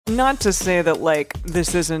Not to say that, like,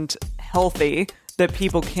 this isn't healthy, that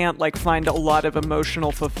people can't, like, find a lot of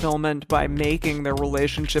emotional fulfillment by making their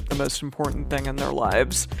relationship the most important thing in their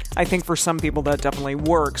lives. I think for some people that definitely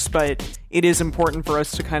works, but it is important for us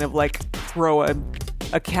to kind of, like, throw a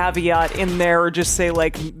caveat in there, or just say,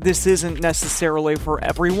 like, this isn't necessarily for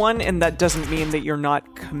everyone, and that doesn't mean that you're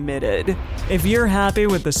not committed. If you're happy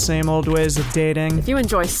with the same old ways of dating, if you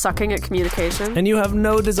enjoy sucking at communication, and you have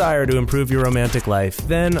no desire to improve your romantic life,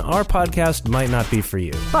 then our podcast might not be for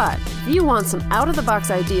you. But if you want some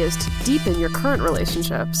out-of-the-box ideas to deepen your current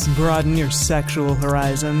relationships, broaden your sexual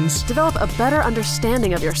horizons, develop a better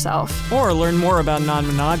understanding of yourself, or learn more about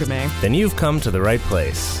non-monogamy, then you've come to the right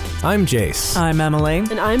place. I'm Jace. I'm Emily.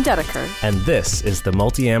 And I'm Dedeker. And this is the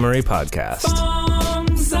Multiamory Podcast.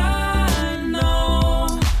 Songs I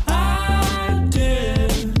know I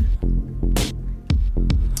did,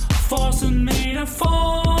 forcing me to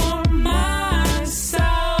form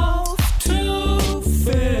myself to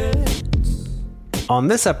fit. On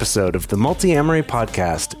this episode of the Multiamory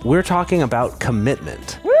Podcast, we're talking about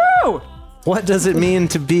commitment. Woo! What does it mean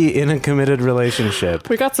to be in a committed relationship?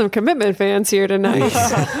 We got some commitment fans here tonight.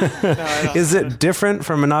 Is it different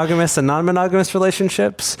from monogamous and non-monogamous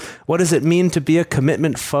relationships? What does it mean to be a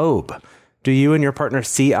commitment phobe? Do you and your partner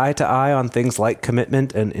see eye to eye on things like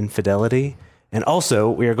commitment and infidelity? And also,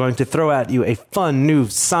 we are going to throw at you a fun new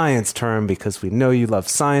science term because we know you love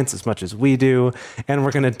science as much as we do. And we're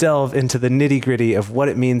going to delve into the nitty-gritty of what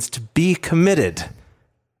it means to be committed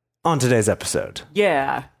on today's episode.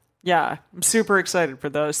 Yeah, I'm super excited for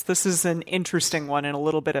those. This is an interesting one and a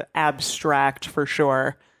little bit abstract for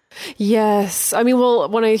sure. Yes. I mean, well,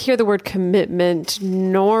 when I hear the word commitment,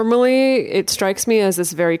 normally it strikes me as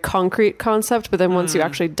this very concrete concept, but then once you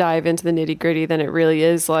actually dive into the nitty-gritty, then it really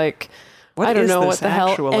is like, I don't know what the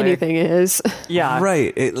hell anything is. Yeah.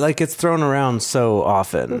 Right. It's thrown around so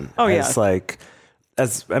often. Oh, yeah. It's like,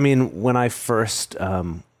 when I first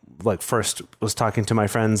was talking to my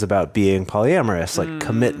friends about being polyamorous, like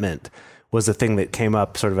commitment was a thing that came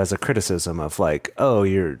up sort of as a criticism of like, oh,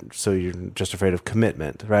 you're just afraid of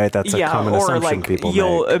commitment, right? That's a common assumption people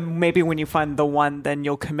make. Maybe when you find the one, then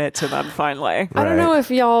you'll commit to them finally. Right. I don't know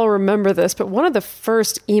if y'all remember this, but one of the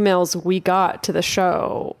first emails we got to the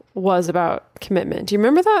show was about commitment. Do you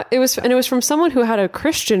remember that? It was from someone who had a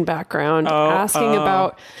Christian background asking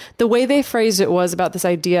about the way they phrased it was about this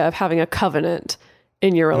idea of having a covenant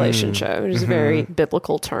in your relationship, which is a very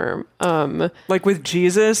biblical term. Like with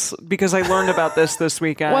Jesus, because I learned about this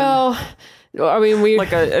weekend. Well, I mean, we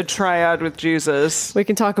like a triad with Jesus. We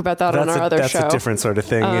can talk about that on our other show. That's a different sort of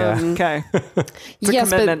thing, yeah. Okay. Yes,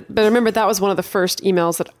 but I remember that was one of the first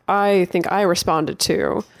emails that I think I responded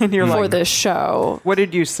to for this show. What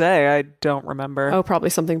did you say? I don't remember. Oh, probably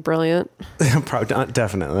something brilliant. Probably,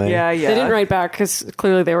 definitely. Yeah. They didn't write back because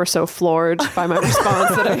clearly they were so floored by my response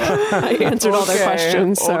that I answered all their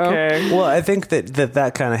questions. So. Okay. Well, I think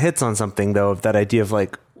that kind of hits on something, though, of that idea of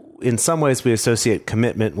like, in some ways we associate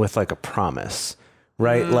commitment with like a promise,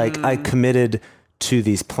 right? Like I committed to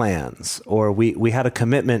these plans, or we had a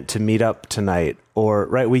commitment to meet up tonight, or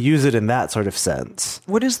right. We use it in that sort of sense.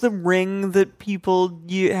 What is the ring that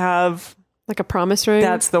you have? Like a promise ring?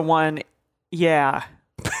 That's the one. Yeah.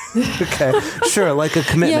 Okay. Sure. Like a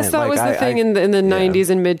commitment. Yes, that was the thing in the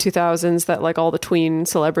 90s and mid 2000s that like all the tween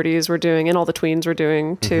celebrities were doing and all the tweens were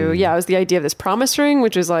doing too. Mm-hmm. Yeah. It was the idea of this promise ring,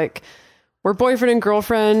 which is like, we're boyfriend and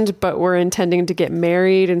girlfriend, but we're intending to get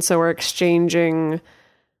married. And so we're exchanging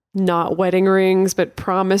not wedding rings, but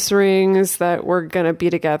promise rings that we're going to be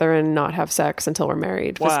together and not have sex until we're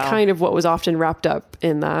married. Was kind of what was often wrapped up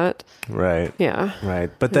in that. Right. Yeah. Right.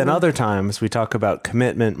 But then other times we talk about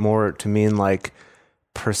commitment more to mean like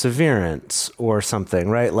perseverance or something,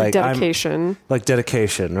 right? Like dedication,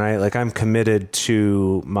 right? Like I'm committed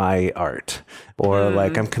to my art, or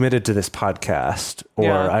like I'm committed to this podcast,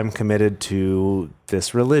 or I'm committed to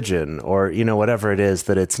this religion, or, whatever it is,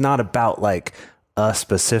 that it's not about like a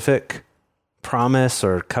specific promise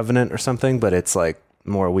or covenant or something, but it's like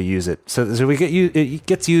more we use it. So it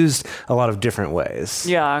gets used a lot of different ways.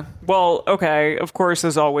 Yeah. Well, okay. Of course,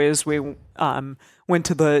 as always, we went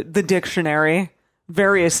to the dictionary.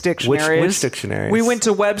 Various dictionaries. Which dictionaries? We went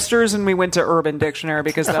to Webster's and we went to Urban Dictionary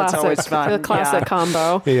because that's always fun. The classic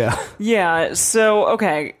combo. Yeah. Yeah. So,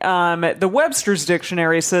 okay. The Webster's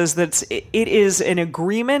Dictionary says that it is an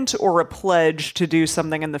agreement or a pledge to do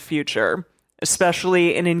something in the future,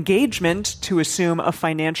 especially an engagement to assume a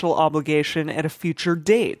financial obligation at a future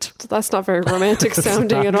date. So that's not very romantic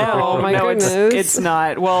sounding at all. My goodness. It's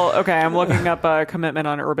not. Well, okay. I'm looking up a commitment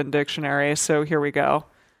on Urban Dictionary. So here we go.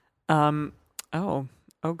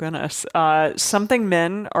 Oh goodness. Something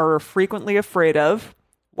men are frequently afraid of,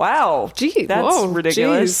 Wow. Gee, that's whoa,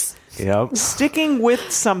 ridiculous. Geez. Yep. Sticking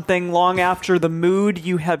with something long after the mood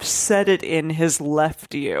you have set it in has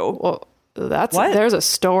left you. Well, there's a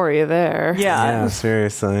story there. Yeah. Yeah,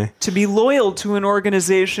 seriously. To be loyal to an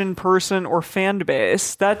organization, person, or fan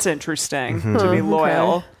base. That's interesting. To be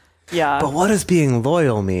loyal. Okay. Yeah. But what does being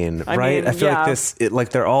loyal mean, right? mean, I feel yeah.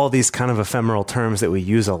 like there are all these kind of ephemeral terms that we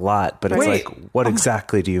use a lot, but it's Wait. like, what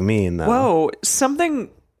exactly do you mean, though? Whoa. Something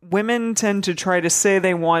women tend to try to say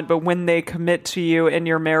they want, but when they commit to you and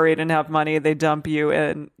you're married and have money, they dump you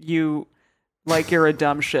and you like you're a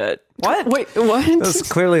dumb shit. What? Wait, what? There's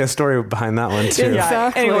clearly a story behind that one, too. Yeah.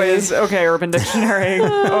 Exactly. Anyways, okay, Urban Dictionary.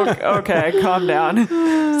 Okay, calm down.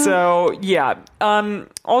 So, yeah.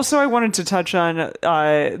 Also, I wanted to touch on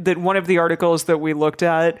that one of the articles that we looked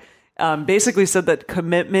at basically said that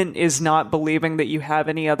commitment is not believing that you have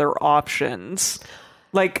any other options.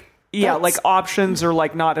 Like, yeah, like options are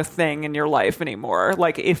like not a thing in your life anymore.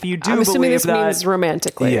 Like if you do I'm assuming believe this that, means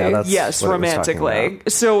romantically. Yeah, that's yes, what it was talking romantically.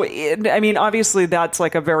 about. So, I mean, obviously that's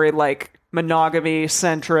like a very like monogamy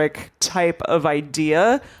centric type of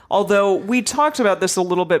idea. Although we talked about this a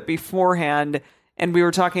little bit beforehand and we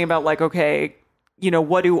were talking about like, okay, you know,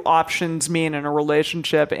 what do options mean in a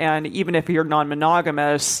relationship? And even if you're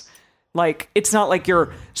non-monogamous, like, it's not like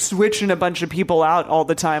you're switching a bunch of people out all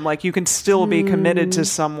the time. Like, you can still be committed to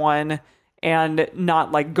someone and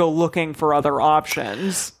not, like, go looking for other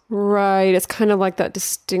options. Right. It's kind of like that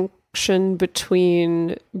distinction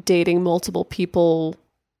between dating multiple people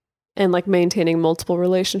and, like, maintaining multiple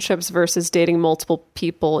relationships versus dating multiple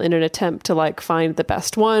people in an attempt to, like, find the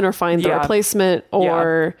best one or find the Yeah. replacement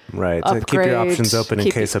or Right. To keep your upgrade, options open in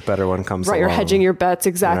keep- case a better one comes Right, along. you're hedging your bets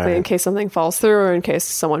exactly Right. in case something falls through or in case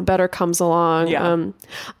someone better comes along. Yeah.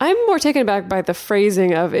 I'm more taken aback by the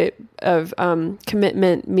phrasing of it of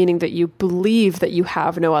commitment, meaning that you believe that you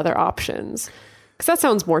have no other options. Because that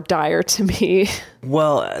sounds more dire to me.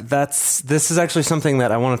 Well, this is actually something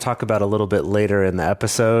that I want to talk about a little bit later in the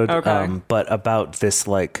episode. Okay. But about this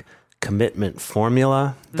like commitment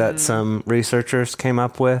formula that some researchers came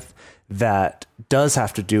up with that does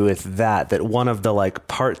have to do with that one of the like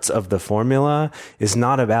parts of the formula is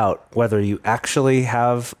not about whether you actually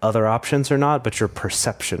have other options or not, but your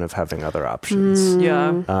perception of having other options. Yeah.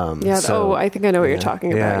 I think I know what you're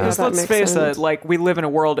talking about. Yeah. Yeah, Because that let's makes face sense. it, like, we live in a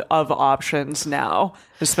world of options now,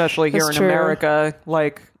 especially here That's in true. America.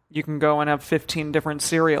 Like, you can go and have 15 different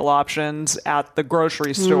cereal options at the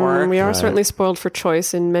grocery store. We are certainly spoiled for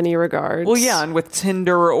choice in many regards. Well, yeah, and with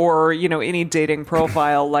Tinder or, you know, any dating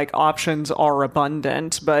profile, like, options are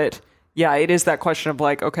abundant. But, yeah, it is that question of,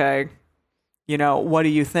 like, okay, you know, what do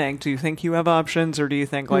you think? Do you think you have options? Or do you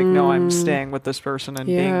think, like, no, I'm staying with this person and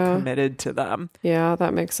being committed to them? Yeah,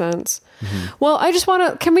 that makes sense. Well, I just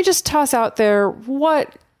want to, can we just toss out there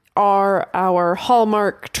what are our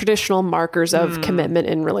hallmark traditional markers of commitment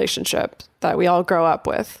in relationship that we all grow up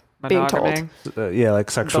with being Monogamy. told? Yeah,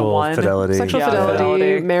 like sexual one. fidelity. Sexual Yeah, fidelity,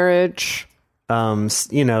 fidelity. marriage.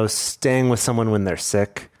 You know, staying with someone when they're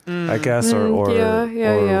sick, I guess, or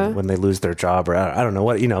yeah. when they lose their job, or I don't know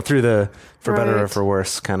what, you know, through the for better or Right. for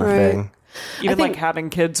worse kind of Right. thing. Even, think- like, having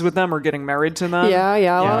kids with them or getting married to them. Yeah,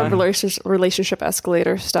 a lot of relationship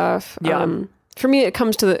escalator stuff. Yeah. For me, it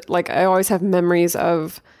comes to the, like, I always have memories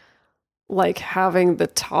of like having the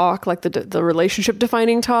talk, like the relationship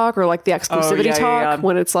defining talk or like the exclusivity talk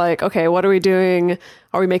when it's like, okay, what are we doing?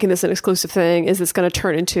 Are we making this an exclusive thing? Is this going to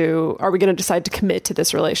turn into, are we going to decide to commit to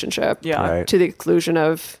this relationship Yeah. Right. to the exclusion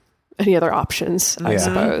of any other options, I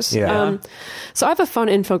suppose. Yeah. So I have a fun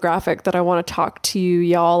infographic that I want to talk to you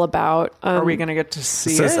y'all about. Are we going to get to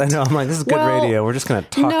see So, it? I know, I'm like, this is good Well, radio. We're just going to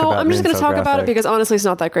talk about No, I'm just going to talk about it infographic. because honestly, it's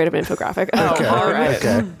not that great of an infographic. Okay. All right.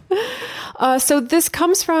 Okay. So this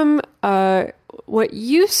comes from what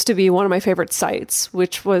used to be one of my favorite sites,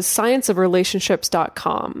 which was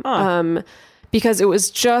scienceofrelationships.com, because it was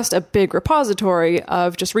just a big repository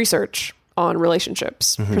of just research on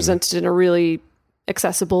relationships presented in a really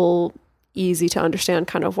accessible, easy to understand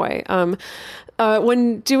kind of way.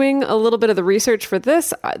 When doing a little bit of the research for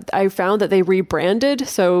this, I found that they rebranded.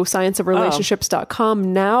 So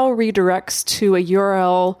scienceofrelationships.com now redirects to a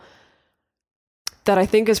URL that I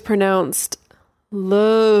think is pronounced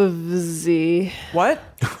Lovesy. What?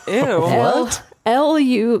 Ew.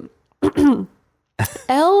 L-U... Can't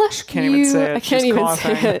even say it. I can't She's even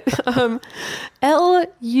coughing. say it.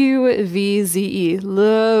 L-U-V-Z-E.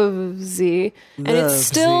 Lovesy. And it's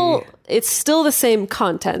still the same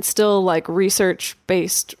content, still like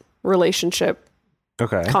research-based relationship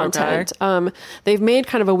Okay. content. They've made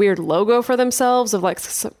kind of a weird logo for themselves of like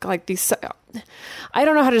these. I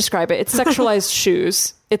don't know how to describe it. It's sexualized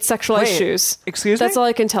shoes. It's sexualized Wait, shoes. excuse me? That's all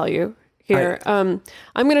I can tell you. here. I'm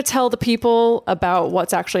going to tell the people about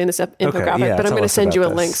what's actually in this infographic, but I'm going to send you a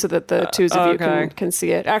link so that the twos of you can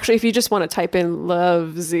see it. Actually, if you just want to type in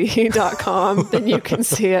loveze.com, then you can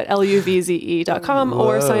see it, LUVZE.com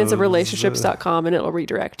or scienceofrelationships.com, and it'll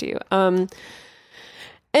redirect you.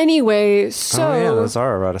 Anyway, so... those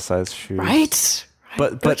are eroticized shoes. Right?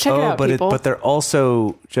 But they're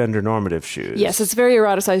also gender normative shoes. Yes, it's very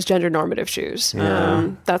eroticized gender normative shoes.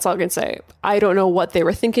 Yeah. That's all I can say. I don't know what they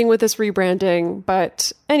were thinking with this rebranding,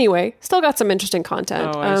 but anyway, still got some interesting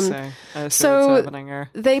content. I see what's happening here.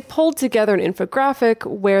 They pulled together an infographic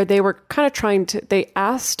where they were kind of they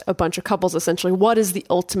asked a bunch of couples essentially, what is the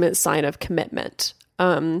ultimate sign of commitment?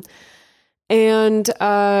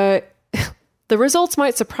 The results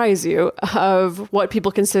might surprise you of what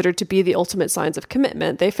people consider to be the ultimate signs of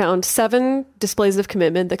commitment. They found 7 displays of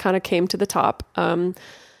commitment that kind of came to the top.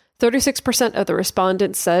 36% of the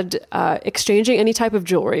respondents said exchanging any type of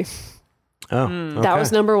jewelry. Oh, okay. That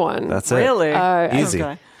was number 1. That's it. Really? Easy.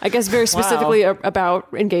 Okay. I guess very specifically about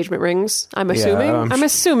engagement rings. I'm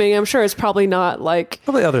assuming. I'm sure it's probably not like...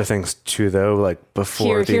 Probably other things too, though, like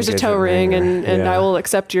before here's a toe ring and I will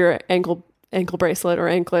accept your ankle bracelet or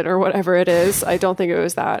anklet or whatever it is. I don't think it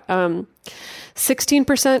was that.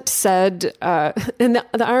 16% said, and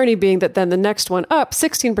the irony being that then the next one up,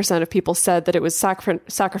 16% of people said that it was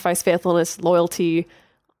sacrifice, faithfulness, loyalty,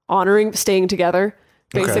 honoring, staying together,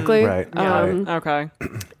 basically. Okay, Okay.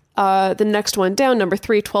 The next one down, number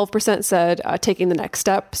 3, 12% said taking the next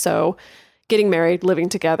step. So getting married, living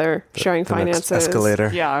together, sharing finances.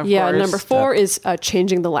 Escalator. Yeah, Yeah, number 4 is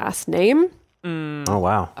changing the last name. Oh,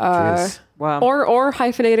 wow. Jeez. Wow. Or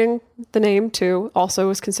hyphenating the name too also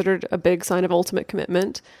is considered a big sign of ultimate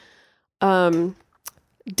commitment. Down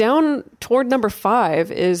toward number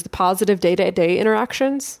 5 is the positive day-to-day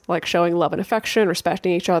interactions, like showing love and affection,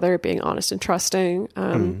 respecting each other, being honest and trusting.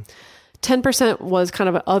 10% was kind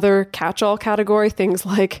of an other catch-all category, things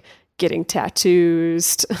like getting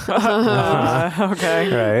tattoos, Okay.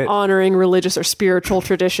 Right. honoring religious or spiritual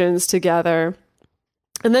traditions together.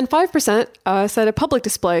 And then 5% said a public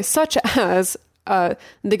display, such as,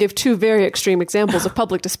 they give 2 very extreme examples of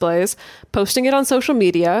public displays, posting it on social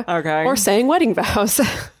media, or saying wedding vows.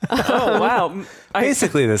 Oh, wow.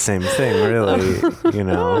 Basically the same thing, really, you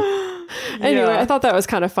know. Anyway, I thought that was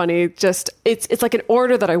kind of funny. Just, it's like an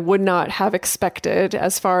order that I would not have expected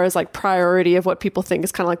as far as like priority of what people think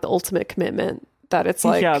is kind of like the ultimate commitment. That it's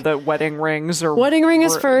like... Yeah, the wedding rings or... Wedding ring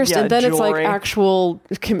is first, and then jewelry. it's like actual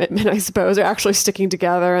commitment, I suppose, or actually sticking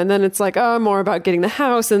together. And then it's like, more about getting the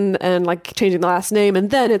house and like changing the last name. And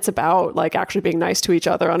then it's about like actually being nice to each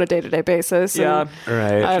other on a day-to-day basis. Yeah.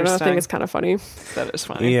 Right. I don't know, I think it's kind of funny. That is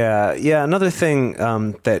funny. Yeah. Yeah. Another thing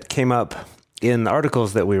that came up in the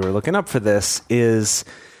articles that we were looking up for this is...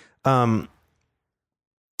 basically,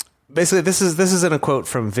 this is in a quote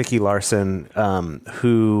from Vicki Larson,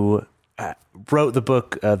 who... wrote the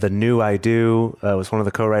book The New I Do, was one of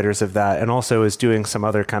the co-writers of that, and also is doing some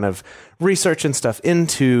other kind of research and stuff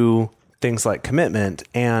into things like commitment.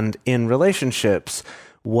 And in relationships,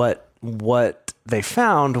 what they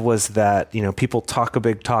found was that, you know, people talk a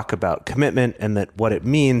big talk about commitment, and that what it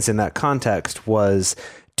means in that context was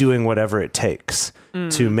doing whatever it takes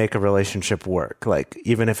to make a relationship work. Like,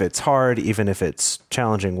 even if it's hard, even if it's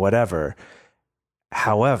challenging, whatever.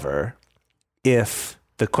 However, if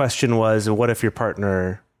the question was, what if your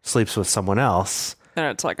partner sleeps with someone else? And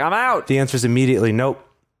it's like, I'm out. The answer is immediately, nope,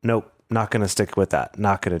 not going to stick with that.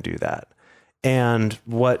 Not going to do that. And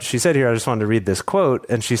what she said here, I just wanted to read this quote.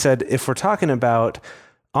 And she said, if we're talking about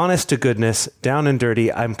honest to goodness, down and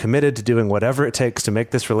dirty, I'm committed to doing whatever it takes to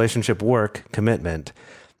make this relationship work, commitment,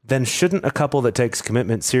 then shouldn't a couple that takes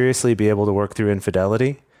commitment seriously be able to work through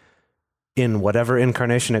infidelity in whatever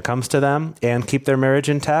incarnation it comes to them and keep their marriage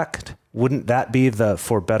intact? Wouldn't that be the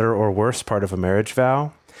for better or worse part of a marriage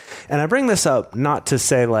vow? And I bring this up not to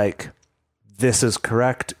say like this is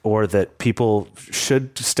correct or that people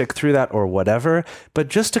should stick through that or whatever, but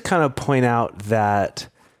just to kind of point out that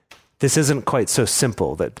this isn't quite so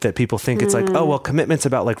simple, that people think it's like, oh, well, commitment's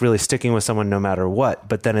about like really sticking with someone no matter what.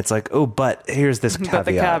 But then it's like, oh, but here's this caveat. But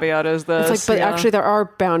the caveat is this. It's like, but actually there are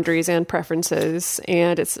boundaries and preferences,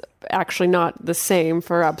 and it's actually not the same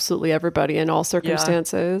for absolutely everybody in all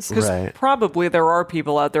circumstances. Because probably there are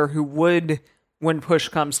people out there who would, when push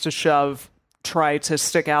comes to shove, try to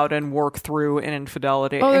stick out and work through an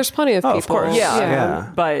infidelity. Oh, there's plenty of people. Of course.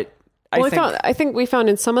 Yeah. But... I think we found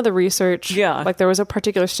in some of the research, like there was a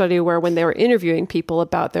particular study where when they were interviewing people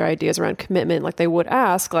about their ideas around commitment, like they would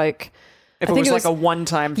ask, like, if it was like a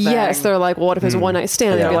one-time thing. Yes, they're like, well, what if it's a one-night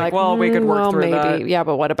stand? They'd be like, well, we could work through maybe. that. Yeah,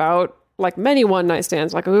 but what about like many one night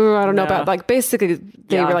stands, like, ooh, I don't know about, like, basically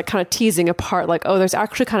they were like kind of teasing apart, like, oh, there's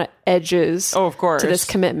actually kind of edges of course, to this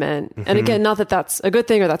commitment. And again, not that that's a good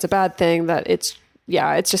thing or that's a bad thing, that it's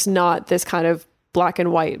just not this kind of black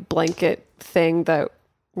and white blanket thing that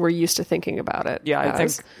we're used to thinking about it. Yeah, I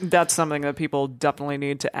think that's something that people definitely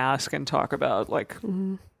need to ask and talk about, like,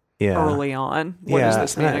 early on. What does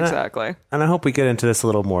this mean exactly? And I hope we get into this a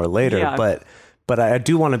little more later, but I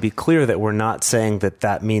do want to be clear that we're not saying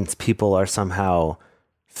that means people are somehow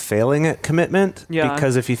failing at commitment. Yeah.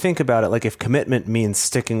 Because if you think about it, like, if commitment means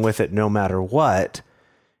sticking with it no matter what,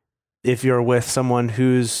 if you're with someone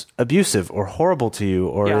who's abusive or horrible to you,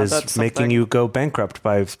 or is making you go bankrupt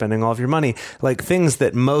by spending all of your money, like things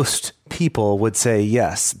that most people would say,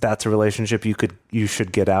 yes, that's a relationship you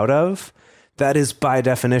should get out of, that is by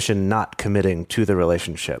definition not committing to the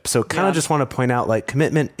relationship. So kind of just want to point out, like,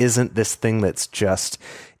 commitment isn't this thing that's just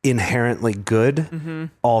inherently good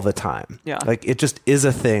all the time. Yeah. Like, it just is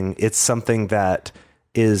a thing. It's something that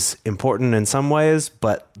is important in some ways,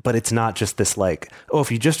 but it's not just this, like, oh,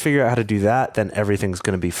 if you just figure out how to do that, then everything's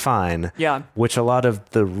going to be fine. Yeah. Which a lot of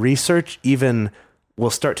the research even will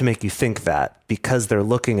start to make you think that, because they're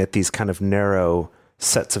looking at these kind of narrow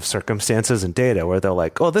sets of circumstances and data where they're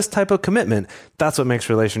like, oh, this type of commitment, that's what makes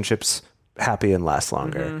relationships happy and last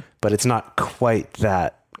longer. But it's not quite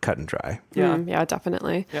that cut and dry. Yeah,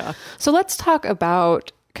 definitely. Yeah. So let's talk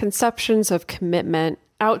about conceptions of commitment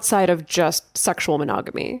outside of just sexual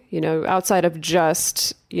monogamy, outside of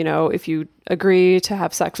just, if you agree to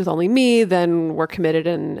have sex with only me, then we're committed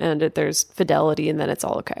and there's fidelity and then it's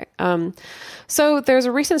all okay. So there's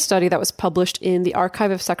a recent study that was published in the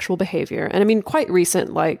Archive of Sexual Behavior. And I mean, quite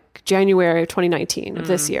recent, like January of 2019 of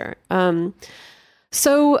this year.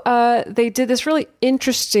 So they did this really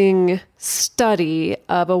interesting study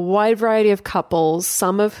of a wide variety of couples,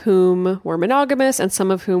 some of whom were monogamous and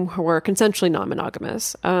some of whom were consensually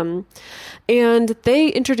non-monogamous. And they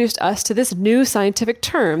introduced us to this new scientific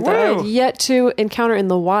term that I had yet to encounter in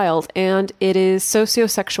the wild, and it is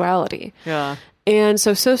sociosexuality. Yeah. And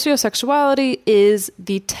so sociosexuality is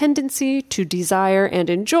the tendency to desire and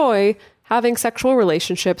enjoy having sexual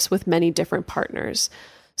relationships with many different partners.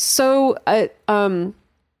 So I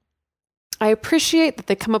appreciate that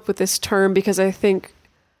they come up with this term, because I think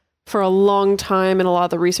for a long time in a lot of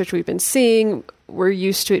the research we've been seeing, we're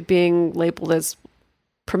used to it being labeled as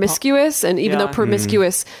promiscuous. And even though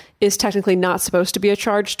promiscuous is technically not supposed to be a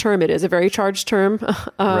charged term, it is a very charged term.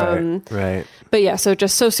 Right. But yeah, so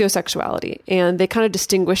just sociosexuality. And they kind of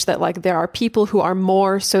distinguish that, like, there are people who are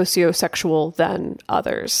more sociosexual than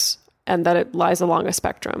others, and that it lies along a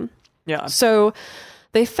spectrum. Yeah. So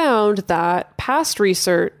they found that past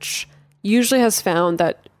research usually has found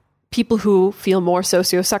that people who feel more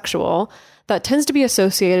sociosexual, that tends to be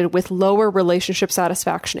associated with lower relationship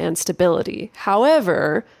satisfaction and stability.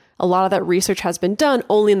 However, a lot of that research has been done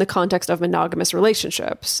only in the context of monogamous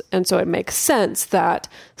relationships. And so it makes sense that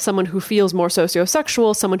someone who feels more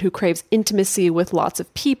sociosexual, someone who craves intimacy with lots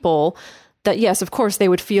of people, that yes, of course, they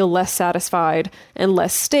would feel less satisfied and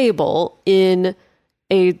less stable in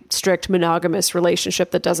a strict monogamous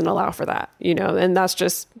relationship that doesn't allow for that, and that's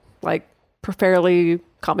just like fairly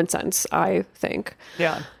common sense, I think.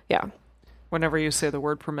 Yeah. Yeah. Whenever you say the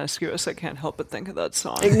word promiscuous, I can't help but think of that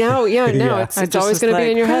song. It's always going to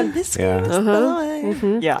be in your head.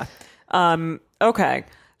 Yeah. Okay.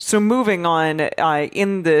 So moving on,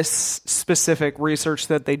 in this specific research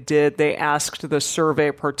that they did, they asked the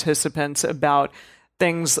survey participants about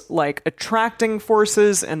things like attracting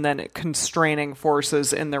forces and then constraining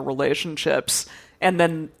forces in their relationships. And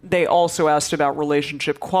then they also asked about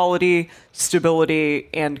relationship quality, stability,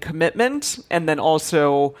 and commitment. And then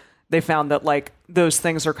also they found that, like, those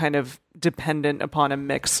things are kind of dependent upon a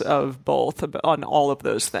mix of both, on all of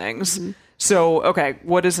those things. So, okay,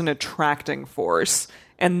 what is an attracting force?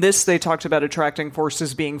 And this, they talked about attracting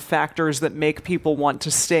forces being factors that make people want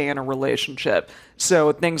to stay in a relationship.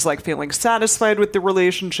 So things like feeling satisfied with the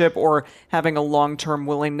relationship, or having a long-term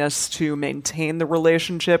willingness to maintain the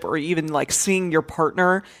relationship, or even like seeing your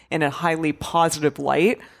partner in a highly positive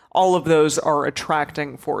light. All of those are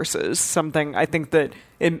attracting forces. Something I think that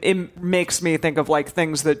it makes me think of, like,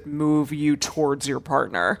 things that move you towards your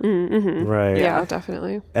partner. Right. Yeah,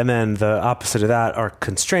 definitely. And then the opposite of that are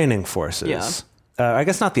constraining forces. Yeah. I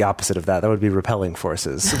guess not the opposite of that. That would be repelling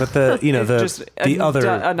forces. But another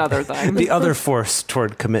thing. The other force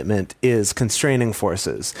toward commitment is constraining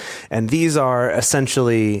forces. And these are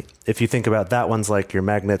essentially, if you think about that, one's like your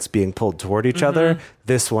magnets being pulled toward each other.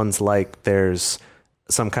 This one's like there's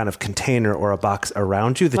some kind of container or a box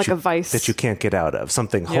around you that like a vice that you can't get out of,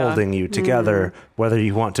 something holding you together, whether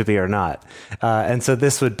you want to be or not. And so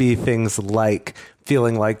this would be things like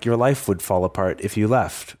feeling like your life would fall apart if you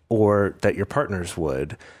left, or that your partners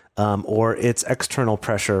would, or it's external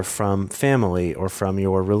pressure from family or from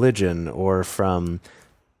your religion or from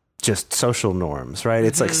just social norms, right?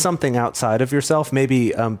 It's like something outside of yourself,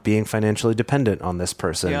 maybe being financially dependent on this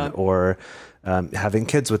person or having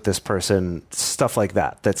kids with this person, stuff like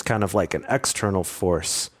that. That's kind of like an external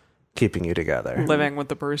force keeping you together. Living with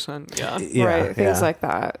the person. Right. Things like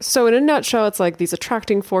that. So in a nutshell, it's like these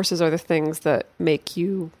attracting forces are the things that make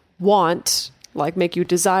you want, like make you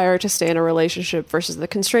desire to stay in a relationship, versus the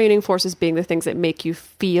constraining forces being the things that make you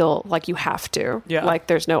feel like you have to, like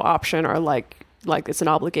there's no option, or like it's an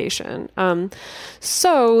obligation.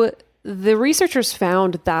 So the researchers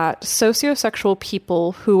found that sociosexual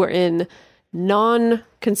people who are in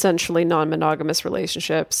non-consensually non-monogamous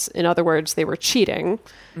relationships, in other words, they were cheating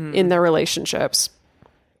in their relationships,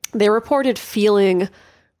 they reported feeling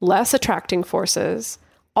less attracting forces,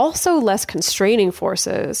 also less constraining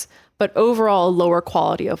forces, but overall a lower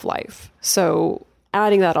quality of life. So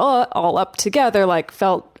adding that all up together, like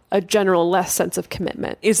felt a general less sense of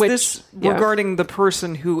commitment. Is this regarding the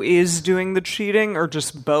person who is doing the cheating, or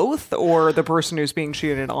just both, or the person who's being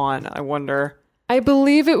cheated on? I wonder. I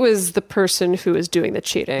believe it was the person who is doing the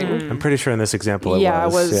cheating. I'm pretty sure in this example it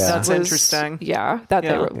was. That's interesting. They were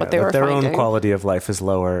their finding. own quality of life is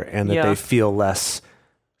lower, and that they feel less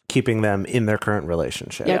keeping them in their current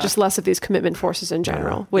relationship. Just less of these commitment forces in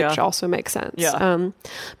general, which also makes sense.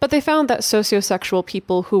 But they found that sociosexual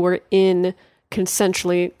people who were in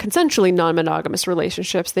consensually non-monogamous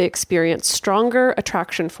relationships, they experience stronger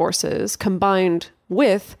attraction forces combined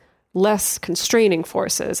with less constraining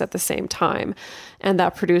forces at the same time. And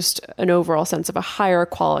that produced an overall sense of a higher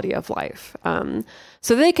quality of life.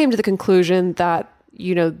 So they came to the conclusion that,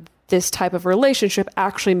 this type of relationship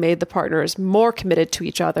actually made the partners more committed to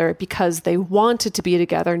each other because they wanted to be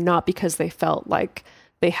together, not because they felt like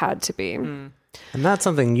they had to be. And that's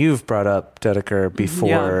something you've brought up, Dedeker,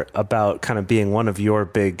 before about kind of being one of your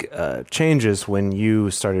big changes when you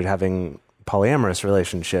started having polyamorous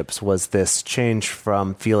relationships, was this change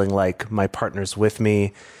from feeling like my partner's with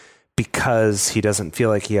me because he doesn't feel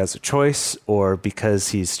like he has a choice, or because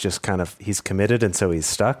he's just he's committed and so he's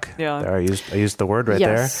stuck. There, I used the word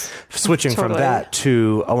there. Switching from that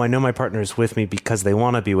to, I know my partner's with me because they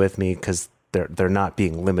want to be with me, because they're not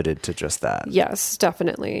being limited to just that. Yes,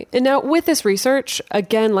 definitely. And now with this research,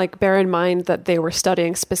 again, bear in mind that they were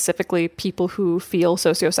studying specifically people who feel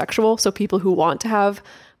sociosexual, so people who want to have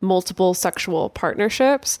multiple sexual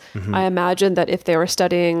partnerships. I imagine that if they were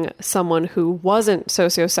studying someone who wasn't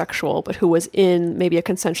sociosexual, but who was in maybe a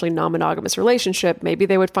consensually non-monogamous relationship, maybe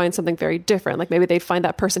they would find something very different. Like maybe they'd find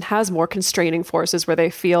that person has more constraining forces where they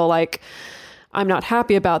feel like, I'm not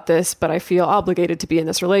happy about this, but I feel obligated to be in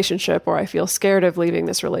this relationship, or I feel scared of leaving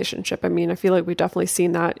this relationship. I mean, I feel like we've definitely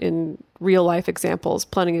seen that in real life examples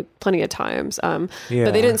plenty of times. But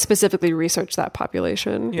they didn't specifically research that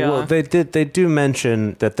population. Well, they do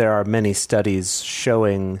mention that there are many studies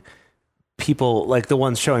showing people, like the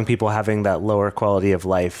ones showing people having that lower quality of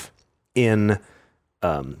life in,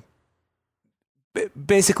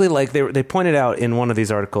 basically, like they pointed out in one of these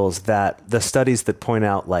articles that the studies that point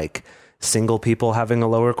out like single people having a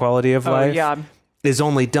lower quality of life is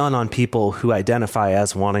only done on people who identify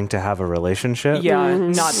as wanting to have a relationship.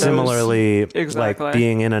 Not similarly, like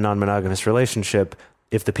being in a non-monogamous relationship,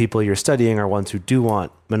 if the people you're studying are ones who do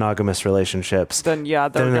want monogamous relationships, then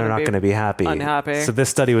they're not going to be unhappy. So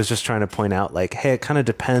this study was just trying to point out, like, hey, it kind of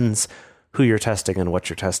depends who you're testing and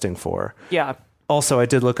what you're testing for. Also, I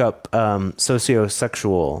did look up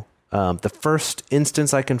sociosexual. The first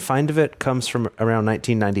instance I can find of it comes from around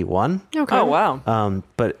 1991. Okay. Oh, wow.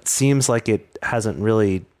 But it seems like it hasn't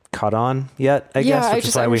really caught on yet, I guess, which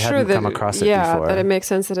is why we hadn't come across it before. Yeah, that it makes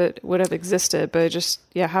sense that it would have existed, but I just,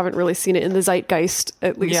 haven't really seen it in the zeitgeist,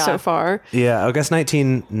 at least so far. Yeah, I guess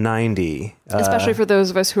 1990. Especially for those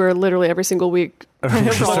of us who are literally every single week looking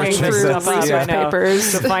through research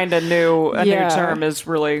papers. To find a new term is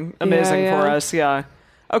really amazing for us,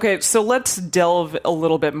 Okay, so let's delve a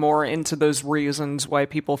little bit more into those reasons why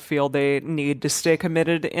people feel they need to stay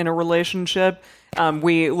committed in a relationship.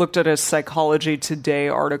 We looked at a Psychology Today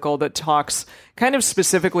article that talks kind of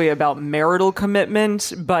specifically about marital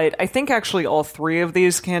commitment, but I think actually all three of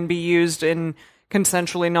these can be used in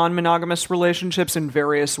consensually non-monogamous relationships in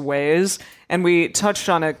various ways. And we touched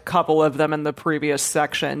on a couple of them in the previous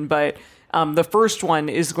section, but the first one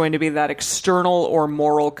is going to be that external or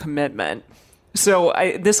moral commitment. So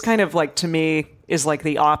this kind of, like, to me, is like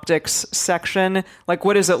the optics section. Like,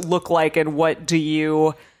 what does it look like, and what do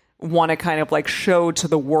you want to kind of like show to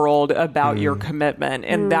the world about your commitment?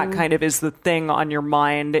 And that kind of is the thing on your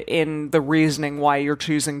mind in the reasoning why you're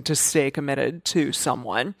choosing to stay committed to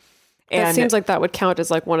someone. And it seems like that would count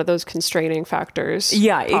as like one of those constraining factors.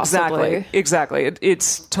 Yeah, possibly. Exactly.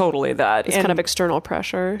 It's totally that. It's kind of external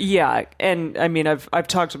pressure. Yeah. And I mean, I've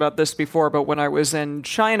talked about this before, but when I was in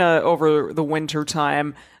China over the winter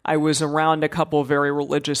time, I was around a couple of very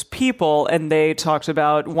religious people, and they talked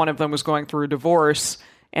about, one of them was going through a divorce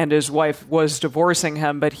and his wife was divorcing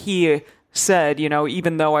him, but he said, you know,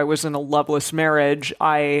 even though I was in a loveless marriage,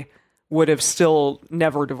 I would have still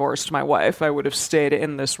never divorced my wife. I would have stayed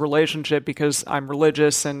in this relationship because I'm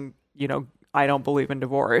religious and, you know, I don't believe in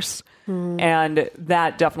divorce. And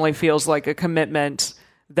that definitely feels like a commitment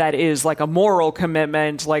that is like a moral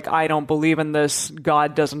commitment. Like, I don't believe in this,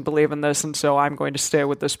 God doesn't believe in this, and so I'm going to stay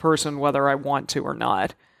with this person whether I want to or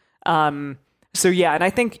not. So yeah, and I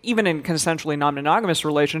think even in consensually non-monogamous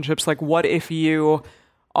relationships, like, what if you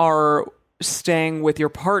are staying with your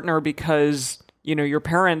partner because, you know, your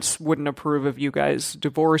parents wouldn't approve of you guys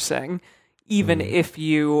divorcing, even if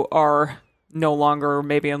you are no longer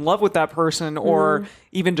maybe in love with that person, or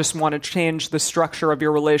even just want to change the structure of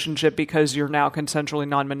your relationship because you're now consensually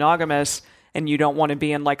non-monogamous and you don't want to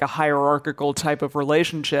be in like a hierarchical type of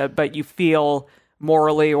relationship, but you feel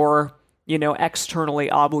morally or, you know, externally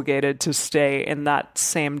obligated to stay in that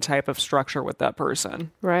same type of structure with that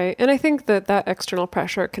person. Right. And I think that that external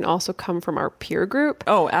pressure can also come from our peer group.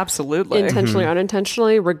 Oh, absolutely. Intentionally or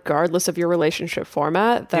unintentionally, regardless of your relationship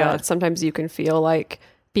format, that sometimes you can feel like,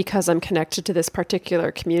 because I'm connected to this particular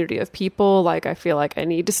community of people, like, I feel like I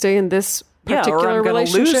need to stay in this particular or I'm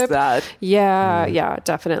relationship. Lose that. Yeah,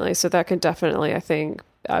 definitely. So that can definitely, I think,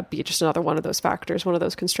 be just another one of those factors, one of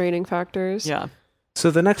those constraining factors. Yeah. So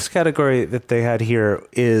the next category that they had here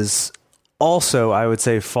is also, I would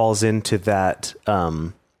say, falls into that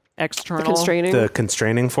External. The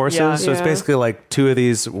constraining forces. Yeah. So it's basically like two of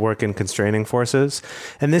these work in constraining forces.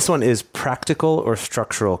 And this one is practical or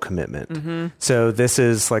structural commitment. So this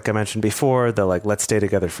is, like I mentioned before, the like, let's stay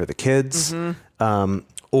together for the kids.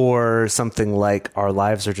 Or something like, our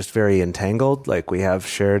lives are just very entangled. Like, we have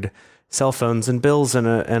shared cell phones and bills and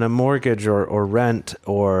a mortgage or rent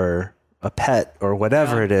or a pet or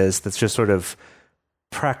whatever it is, that's just sort of,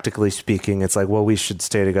 practically speaking, it's like, well, we should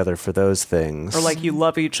stay together for those things. Or like, you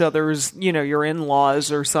love each other's, you know, your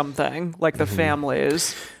in-laws or something, like the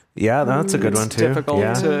families. Yeah, that's a good one too. It's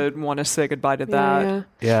difficult to want to say goodbye to that.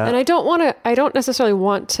 Yeah. And I don't necessarily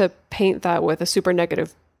want to paint that with a super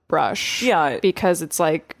negative brush. Yeah. Because it's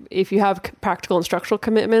like, if you have practical and structural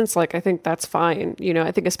commitments, like, I think that's fine. You know,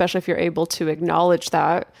 I think especially if you're able to acknowledge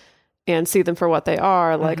that and see them for what they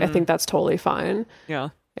are, like, I think that's totally fine. Yeah.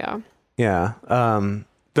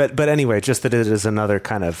 But anyway, just that it is another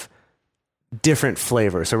kind of different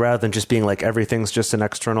flavor. So rather than just being like, everything's just an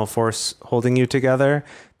external force holding you together,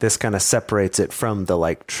 this kind of separates it from the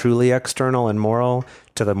like truly external and moral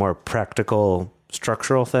to the more practical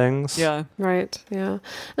structural things. Yeah. Right. Yeah.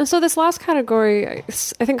 And so this last category,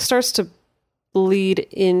 I think, starts to bleed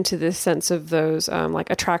into this sense of those like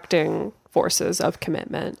attracting forces of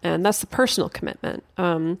commitment, and that's the personal commitment.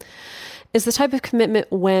 Is the type of commitment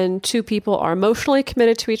when two people are emotionally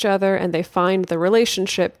committed to each other and they find the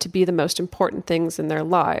relationship to be the most important things in their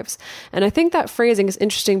lives. And I think that phrasing is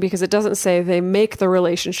interesting because it doesn't say they make the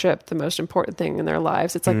relationship the most important thing in their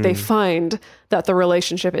lives. It's like they find that the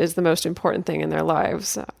relationship is the most important thing in their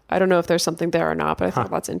lives. I don't know if there's something there or not, but I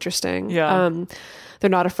thought that's interesting. Yeah. They're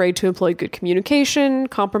not afraid to employ good communication,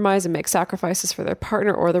 compromise, and make sacrifices for their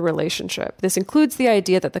partner or the relationship. This includes the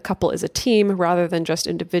idea that the couple is a team rather than just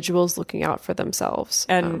individuals looking out for themselves.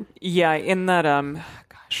 And in that,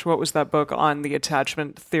 what was that book on the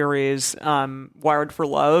attachment theories, Wired for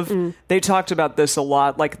Love? They talked about this a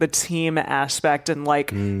lot, like the team aspect and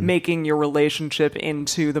like making your relationship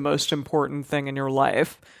into the most important thing in your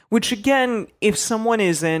life. Which again, if someone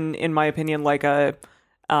is in my opinion, like a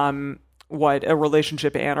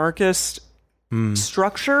relationship anarchist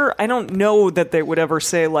structure, I don't know that they would ever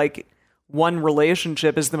say like one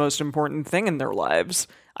relationship is the most important thing in their lives.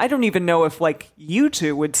 I don't even know if like you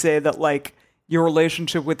two would say that like your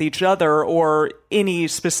relationship with each other or any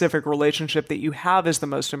specific relationship that you have is the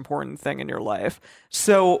most important thing in your life.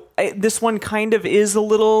 So this one kind of is a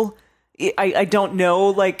little I don't know,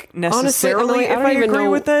 like, necessarily. Honestly, if I agree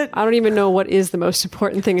with it. I don't even know what is the most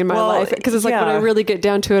important thing in my life, because it's like when I really get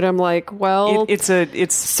down to it, I'm like, well,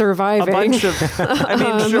 it's surviving. A bunch of, I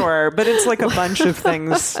mean, sure, but it's like a bunch of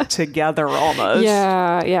things together almost.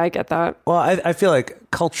 Yeah, I get that. Well, I feel like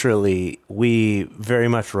culturally we very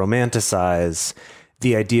much romanticize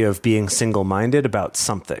the idea of being single-minded about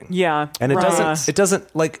something. Yeah, and it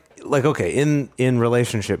doesn't like okay, in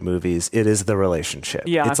relationship movies, it is the relationship.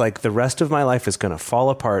 Yeah. It's like the rest of my life is going to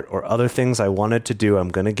fall apart, or other things I wanted to do I'm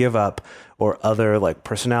going to give up, or other like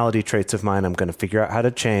personality traits of mine I'm going to figure out how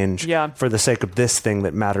to change for the sake of this thing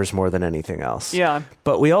that matters more than anything else. Yeah.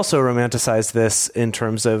 But we also romanticize this in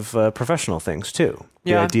terms of professional things too.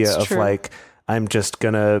 The idea of like, I'm just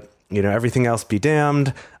going to, everything else be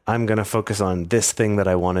damned. I'm going to focus on this thing that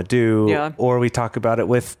I want to do. Yeah. Or we talk about it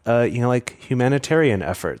with, like humanitarian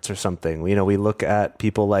efforts or something. We look at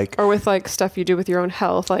people like... Or with like stuff you do with your own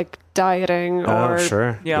health, like dieting or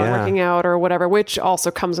working out or whatever, which also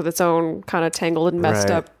comes with its own kind of tangled and messed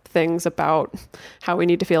up things about how we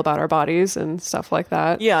need to feel about our bodies and stuff like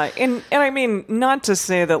that. Yeah. And I mean, not to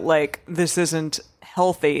say that like this isn't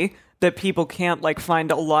healthy, that people can't like find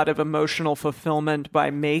a lot of emotional fulfillment by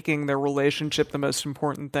making their relationship the most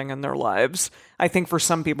important thing in their lives. I think for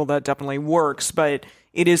some people that definitely works, but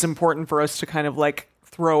it is important for us to kind of like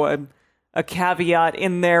throw a caveat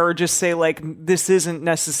in there, or just say like, this isn't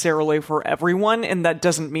necessarily for everyone. And that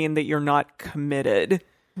doesn't mean that you're not committed.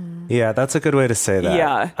 Yeah, that's a good way to say that.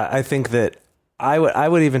 Yeah. I think that I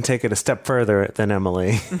would even take it a step further than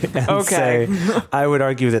Emily and say, I would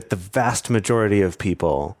argue that the vast majority of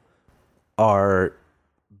people are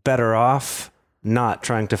better off not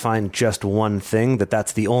trying to find just one thing,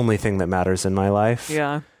 that's the only thing that matters in my life.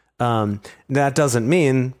 Yeah. That doesn't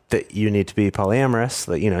mean that you need to be polyamorous,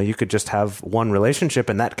 that, you could just have one relationship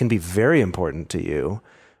and that can be very important to you.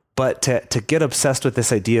 But to get obsessed with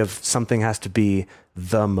this idea of something has to be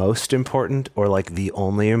the most important or like the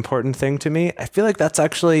only important thing to me, I feel like that's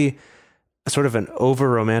actually sort of an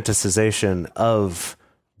over-romanticization of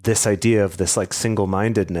this idea of this like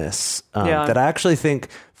single-mindedness that I actually think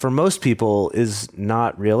for most people is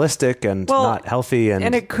not realistic and not healthy,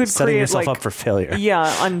 and it could setting yourself up for failure.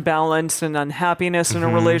 Yeah, unbalance and unhappiness in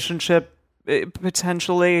a relationship,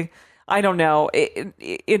 potentially. I don't know.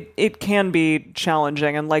 It can be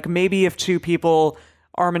challenging, and like maybe if two people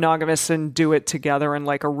are monogamous and do it together in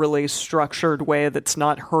like a really structured way that's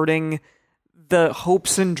not hurting the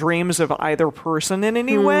hopes and dreams of either person in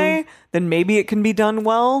any way, then maybe it can be done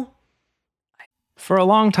well. For a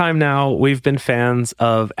long time now, we've been fans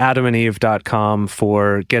of adamandeve.com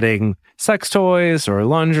for getting sex toys or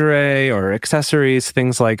lingerie or accessories,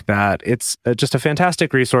 things like that. It's just a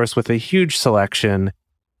fantastic resource with a huge selection.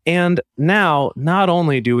 And now, not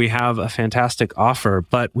only do we have a fantastic offer,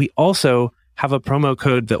 but we also have a promo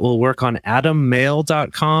code that will work on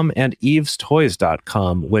adammail.com and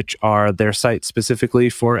evestoys.com, which are their sites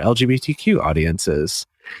specifically for LGBTQ audiences.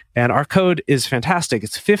 And our code is fantastic.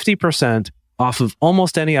 It's 50% off of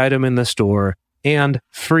almost any item in the store and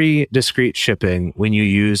free discreet shipping when you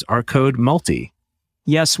use our code MULTI.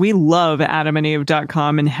 Yes, we love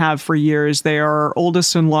adamandeve.com and have for years. They are our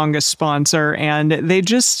oldest and longest sponsor, and they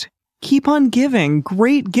just keep on giving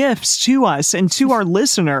great gifts to us and to our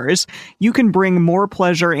listeners. You can bring more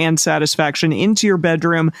pleasure and satisfaction into your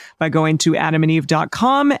bedroom by going to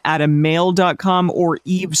adamandeve.com, adammail.com, or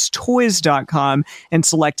evestoys.com and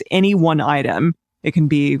select any one item. It can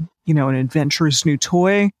be, an adventurous new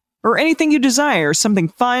toy or anything you desire, something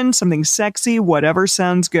fun, something sexy, whatever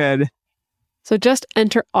sounds good. So just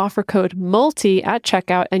enter offer code MULTI at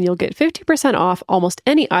checkout and you'll get 50% off almost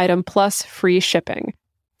any item plus free shipping.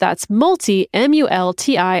 That's MULTI,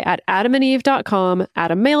 M-U-L-T-I, at adamandeve.com,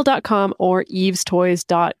 adammail.com, or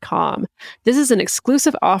evestoys.com. This is an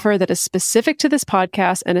exclusive offer that is specific to this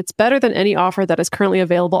podcast, and it's better than any offer that is currently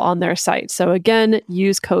available on their site. So again,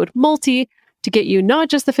 use code MULTI to get you not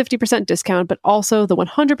just the 50% discount, but also the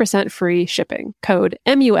 100% free shipping. Code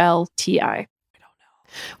MULTI.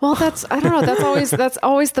 Well, I don't know. That's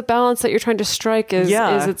always the balance that you're trying to strike is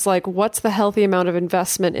it's like, what's the healthy amount of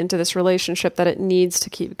investment into this relationship that it needs to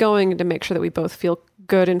keep going and to make sure that we both feel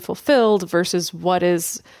good and fulfilled versus what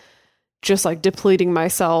is just like depleting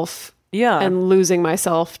myself and losing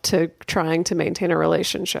myself to trying to maintain a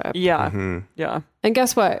relationship. Yeah. Mm-hmm. Yeah. And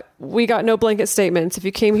guess what? We got no blanket statements. If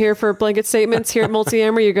you came here for blanket statements here at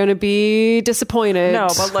Multiamory, you're going to be disappointed. No,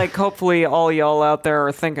 but like hopefully all y'all out there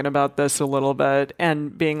are thinking about this a little bit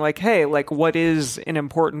and being like, hey, like what is an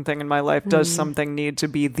important thing in my life? Does something need to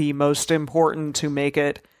be the most important to make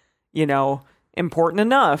it, important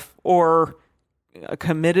enough or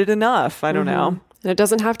committed enough? I don't know. And it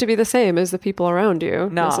doesn't have to be the same as the people around you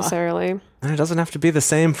necessarily. And it doesn't have to be the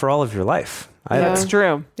same for all of your life. That's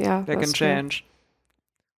true. Yeah, that can change.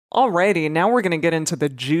 Alrighty, now we're going to get into the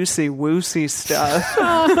juicy woosy stuff.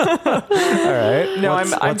 All right. No,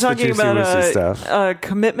 I'm talking about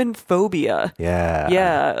commitment phobia. Yeah.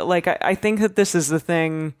 Yeah, like I think that this is the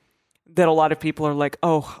thing that a lot of people are like,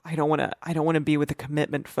 oh, I don't want to be with a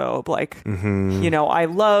commitment phobe. Like, I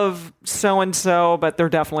love so-and-so, but they're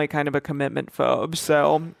definitely kind of a commitment phobe.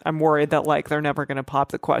 So I'm worried that like, they're never going to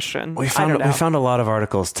pop the question. We found a lot of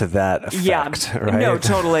articles to that effect, right? No,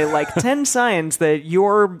 totally. Like 10 signs that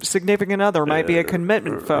your significant other might be a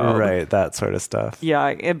commitment phobe. Right. That sort of stuff.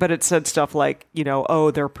 Yeah. But it said stuff like,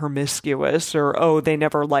 oh, they're promiscuous, or, oh, they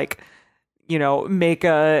never like, make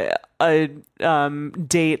a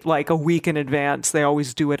date like a week in advance. They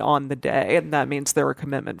always do it on the day, and that means they're a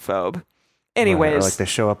commitment phobe. Anyways, or like they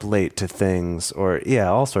show up late to things, or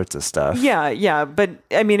all sorts of stuff. Yeah. But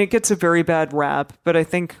I mean, it gets a very bad rap, but I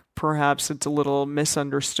think perhaps it's a little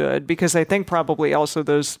misunderstood, because I think probably also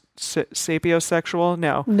those sapiosexual,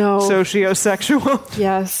 no, sociosexual,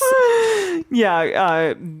 yes,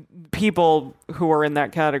 people who are in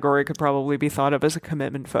that category could probably be thought of as a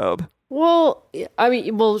commitment phobe. Well, I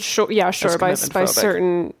mean, sure, by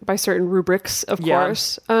certain rubrics, of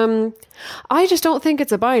course. I just don't think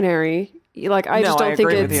it's a binary. Like, I just don't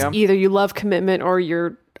think it's either you love commitment or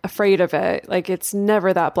you're afraid of it. Like, it's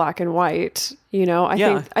never that black and white.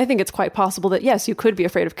 I think it's quite possible that yes, you could be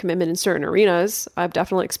afraid of commitment in certain arenas. I've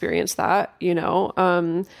definitely experienced that.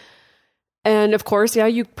 And of course,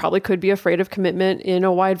 you probably could be afraid of commitment in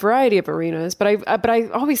a wide variety of arenas. But I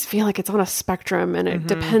always feel like it's on a spectrum, and it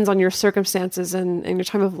depends on your circumstances and your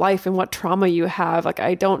time of life and what trauma you have. Like,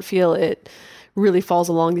 I don't feel it really falls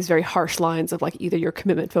along these very harsh lines of like either you're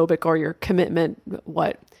commitment phobic or you're commitment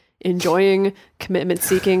enjoying, commitment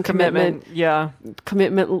seeking, commitment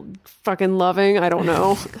fucking loving. I don't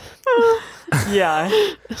know.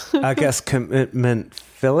 I guess commitment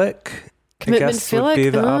philic. Commitment would be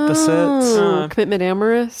the opposite. Commitment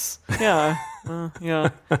amorous. Yeah.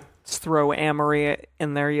 Let's throw amory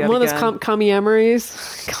in there yet one again. One of those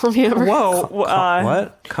commie-amories. Whoa.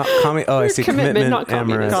 What? I see. Commitment, not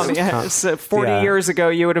amorous. 40 years ago,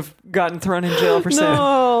 you would have gotten thrown in jail for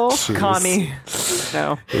saying commie.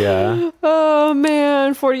 No. Yeah. Oh,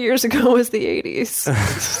 man. 40 years ago was the 80s.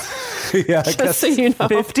 Yeah, I guess. So you know.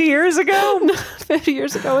 50 years ago? No, 50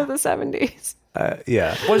 years ago was the 70s. When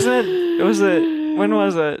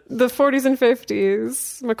was it? The 40s and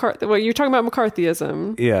 50s. You're talking about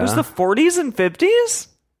McCarthyism. Yeah. It was the 40s and 50s?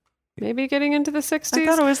 Maybe getting into the 60s? I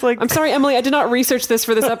thought it was like... I'm sorry, Emily, I did not research this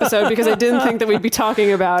for this episode because I didn't think that we'd be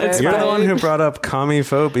talking about it. You're the one who brought up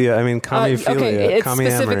commiephobia. I mean, commiphilia. Okay, it's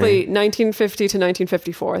specifically 1950 to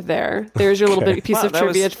 1954. There's your little bit piece of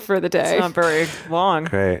trivia for the day. It's not very long.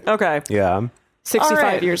 Great. Okay. Yeah.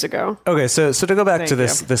 65 years ago. Okay, so to go back to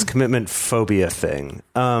this commitment phobia thing,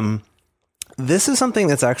 this is something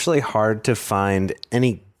that's actually hard to find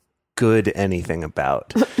any good anything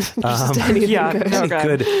about. Anything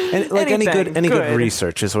good. Any good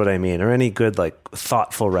research is what I mean, or any good like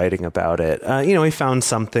thoughtful writing about it. We found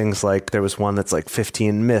some things like there was one that's like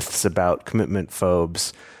 15 myths about commitment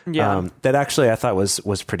phobes. That actually I thought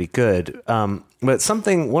was pretty good. But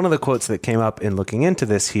one of the quotes that came up in looking into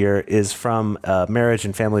this here is from a marriage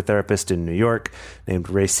and family therapist in New York named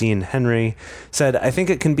Racine Henry. Said, "I think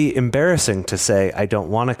it can be embarrassing to say I don't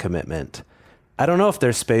want a commitment. I don't know if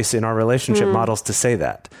there's space in our relationship models to say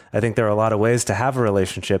that. I think there are a lot of ways to have a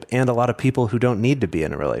relationship and a lot of people who don't need to be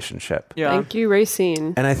in a relationship." Yeah. Thank you,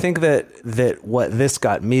 Racine. And I think that what this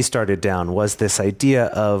got me started down was this idea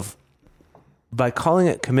of, by calling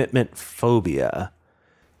it commitment phobia,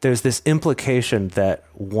 there's this implication that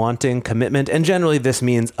wanting commitment, and generally this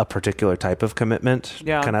means a particular type of commitment.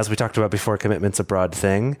 Yeah. Kind of as we talked about before, commitment's a broad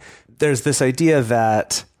thing. There's this idea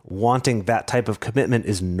that wanting that type of commitment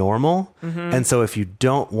is normal. And so if you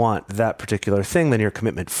don't want that particular thing, then you're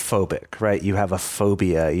commitment phobic, right? You have a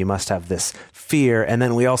phobia. You must have this fear. And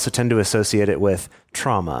then we also tend to associate it with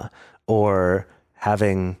trauma or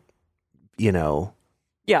having,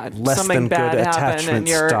 less something than bad good happen attachment and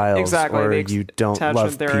you're styles, or you don't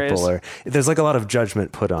love people, or there's like a lot of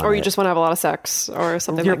judgment put on or it. you just want to have a lot of sex or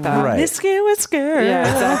something like that. Right. Promiscuous girl.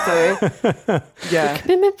 Yeah, exactly. Yeah.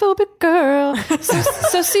 Commitment phobic girl.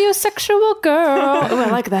 Sociosexual girl. Oh, I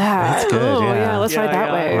like that. That's good. Oh, yeah. Let's ride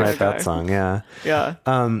that way. Write that song. Yeah. Yeah.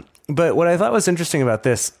 But what I thought was interesting about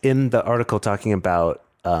this in the article talking about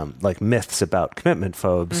like myths about commitment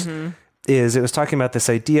phobes is it was talking about this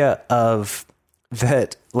idea of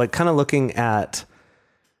that, like kind of looking at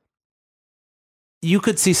you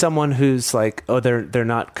could see someone who's like, oh, they're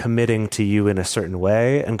not committing to you in a certain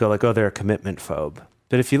way and go like, oh, they're a commitment phobe.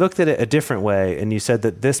 But if you looked at it a different way and you said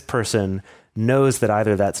that this person knows that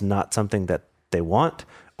either that's not something that they want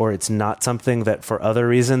or it's not something that for other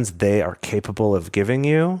reasons they are capable of giving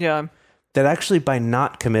you. Yeah. That actually by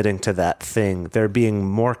not committing to that thing, they're being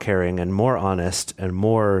more caring and more honest and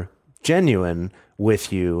more genuine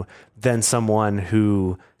with you than someone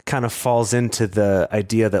who kind of falls into the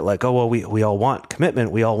idea that like, oh, well, we all want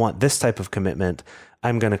commitment. We all want this type of commitment.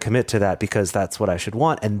 I'm going to commit to that because that's what I should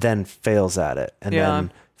want, and then fails at it and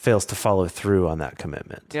then fails to follow through on that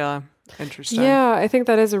commitment. Yeah. Interesting. Yeah, I think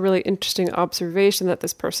that is a really interesting observation that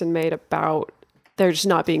this person made about there just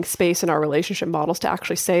not being space in our relationship models to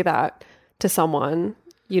actually say that to someone,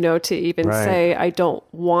 you know, to even say, I don't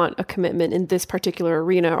want a commitment in this particular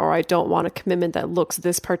arena, or I don't want a commitment that looks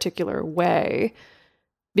this particular way.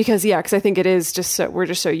 Because I think it is just we're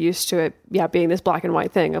just so used to it, being this black and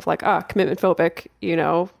white thing of like, commitment phobic, you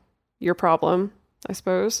know, your problem, I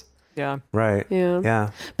suppose. Yeah. Right. Yeah.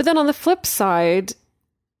 Yeah. But then on the flip side,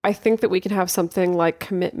 I think that we can have something like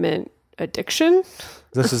commitment addiction.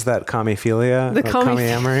 This is that commiphilia,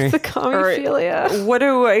 Multiamory. The commiphilia.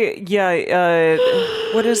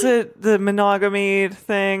 What is it? The monogamy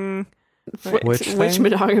thing? Which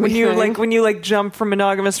monogamy? When you jump from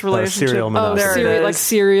monogamous relationship. Serial monogamy.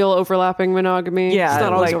 Serial overlapping monogamy. Yeah. It's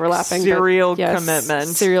not always overlapping. Serial commitment.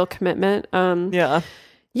 Serial commitment.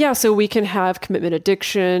 Yeah, so we can have commitment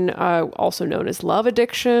addiction, also known as love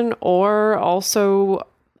addiction, or also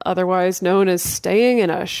otherwise known as staying in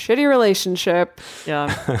a shitty relationship.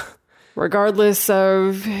 Yeah. Regardless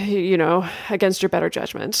of, you know, against your better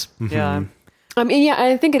judgment. Mm-hmm. Yeah. I mean,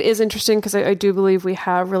 I think it is interesting because I do believe we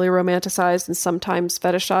have really romanticized and sometimes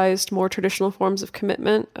fetishized more traditional forms of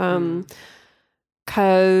commitment.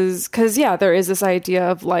 Because there is this idea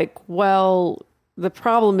of like, well, the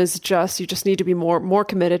problem is you just need to be more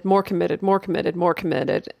committed,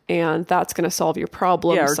 and that's going to solve your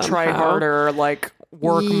problem. Yeah, or somehow. try harder, like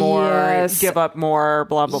work more, give up more,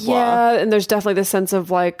 blah, blah, blah. Yeah, and there's definitely this sense of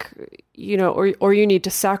like, you know, or you need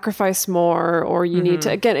to sacrifice more, or you need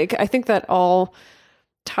to, again, I think that all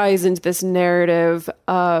ties into this narrative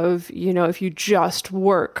of, you know, if you just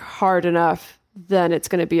work hard enough, then it's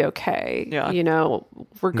going to be okay. Yeah. You know,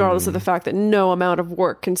 regardless of the fact that no amount of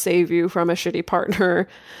work can save you from a shitty partner,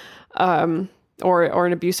 or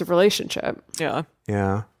an abusive relationship. Yeah.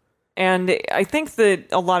 Yeah. And I think that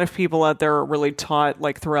a lot of people out there are really taught,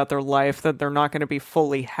 like throughout their life, that they're not going to be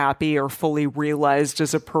fully happy or fully realized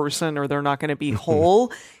as a person, or they're not going to be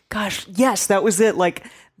whole. Gosh, yes, that was it. Like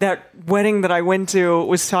that wedding that I went to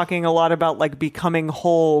was talking a lot about like becoming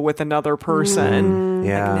whole with another person.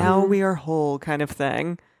 Yeah. Like, now we are whole kind of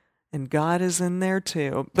thing. And God is in there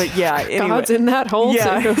too. But yeah, anyway. God's in that hole too.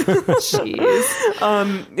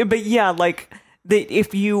 Jeez. But yeah, like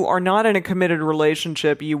if you are not in a committed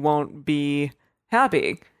relationship, you won't be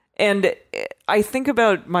happy. And I think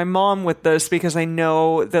about my mom with this because I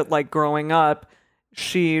know that like growing up,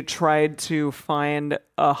 she tried to find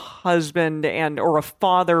a husband or a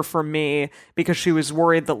father for me because she was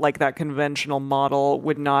worried that like that conventional model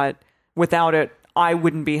without it, I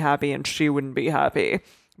wouldn't be happy and she wouldn't be happy.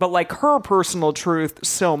 But like her personal truth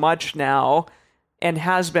so much now, and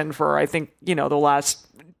has been for, I think, you know, the last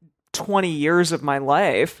 20 years of my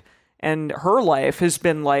life, and her life has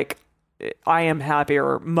been like, I am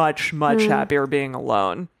happier, much, much happier being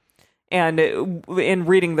alone. And in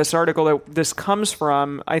reading this article that this comes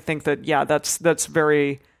from, I think that, yeah, that's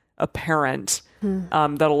very apparent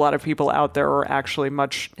that a lot of people out there are actually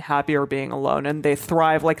much happier being alone, and they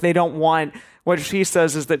thrive. Like they don't want, what she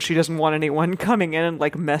says is that she doesn't want anyone coming in and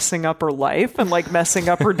like messing up her life and like messing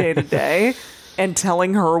up her day to day and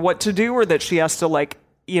telling her what to do, or that she has to like,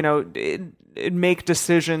 you know, make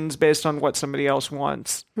decisions based on what somebody else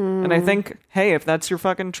wants. And I think, hey, if that's your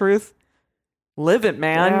fucking truth, live it,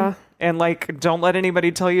 man. Yeah. And like, don't let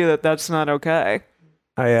anybody tell you that that's not okay.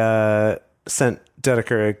 I sent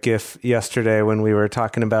Dedeker a GIF yesterday when we were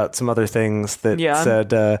talking about some other things that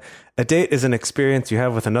said, a date is an experience you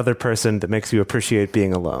have with another person that makes you appreciate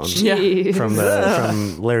being alone. Jeez.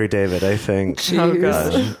 From Larry David, I think. Jeez. Oh,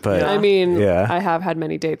 gosh. But I mean, I have had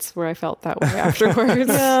many dates where I felt that way afterwards.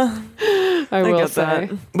 I will say.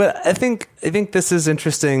 That. But I think this is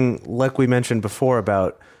interesting, like we mentioned before,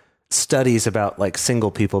 about studies about like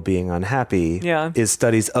single people being unhappy is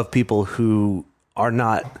studies of people who are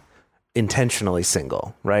not intentionally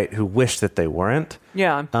single, right? Who wish that they weren't.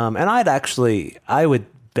 Yeah. And I would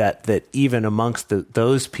bet that even amongst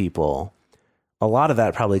those people, a lot of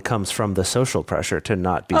that probably comes from the social pressure to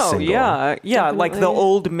not be single. Yeah. Definitely. Like the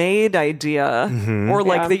old maid idea, or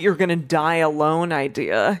like that you're going to die alone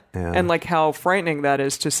idea, and like how frightening that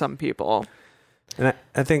is to some people. And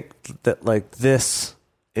I think that like this,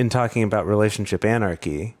 in talking about relationship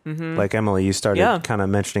anarchy, like Emily, you started kind of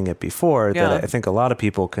mentioning it before, that I think a lot of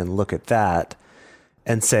people can look at that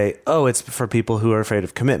and say, oh, it's for people who are afraid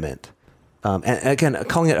of commitment. And again,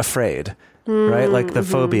 calling it afraid. Right, like the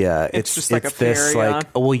phobia. It's just like a this, fear, like,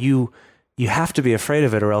 oh, well, you have to be afraid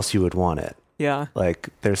of it, or else you would want it. Yeah, like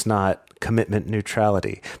there's not commitment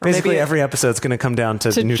neutrality. Basically, every episode's going to come down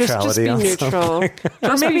to neutrality. Just be neutral.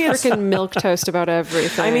 Just maybe freaking milquetoast about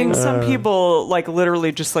everything. I mean, some people like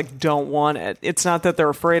literally just like don't want it. It's not that they're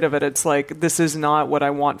afraid of it. It's like, this is not what I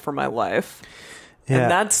want for my life, and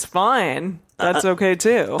that's fine. That's okay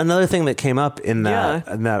too. Another thing that came up in that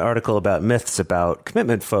article about myths about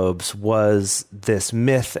commitment phobes was this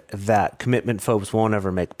myth that commitment phobes won't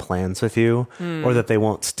ever make plans with you, or that they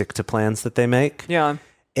won't stick to plans that they make. Yeah.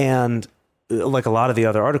 And like a lot of the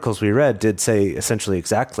other articles we read did say essentially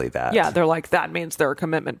exactly that. Yeah, they're like, that means they're a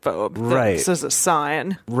commitment phobe. Right. This is a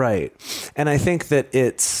sign. Right. And I think that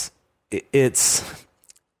it's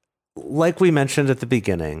like we mentioned at the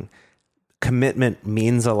beginning, commitment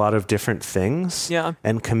means a lot of different things. Yeah.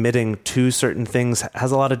 And committing to certain things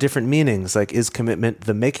has a lot of different meanings. Like, is commitment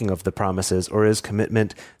the making of the promises, or is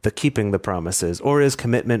commitment the keeping the promises, or is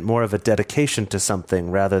commitment more of a dedication to something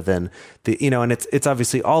rather than and it's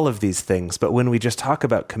obviously all of these things. But when we just talk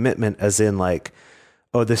about commitment as in like,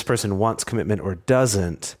 oh, this person wants commitment or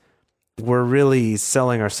doesn't, we're really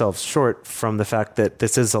selling ourselves short from the fact that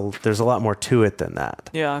there's a lot more to it than that.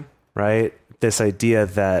 Yeah. Right. This idea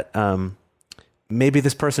that, maybe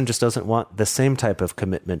this person just doesn't want the same type of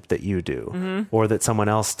commitment that you do, or that someone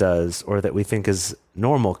else does, or that we think is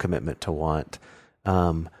normal commitment to want.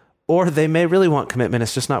 Or they may really want commitment,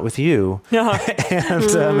 it's just not with you. Yeah.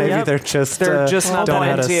 And maybe they're just not don't know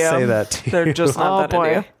how to into you. say that to you. They're just not that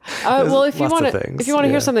into you. Well, if you want to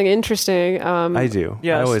hear something interesting, I do.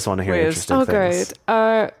 Yes. I always want to hear interesting things.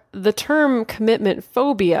 Great. The term commitment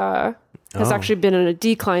phobia has actually been in a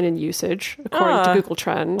decline in usage, according to Google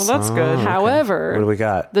Trends. Well, that's good. However, what do we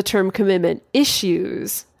got? The term commitment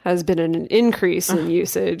issues has been in an increase in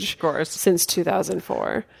usage since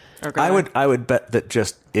 2004. Okay. I would bet that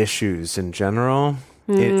just issues in general,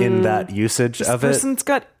 in that usage of it. This person's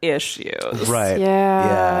got issues. Right.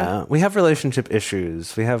 Yeah. We have relationship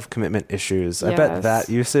issues. We have commitment issues. I bet that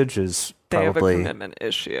usage is probably... They have a commitment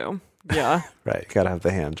issue. Yeah. Right. You got to have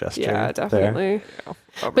the hand gesture. Yeah, definitely.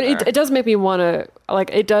 But it does make me want to,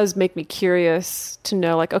 it does make me curious to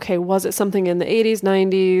know, okay, was it something in the 80s,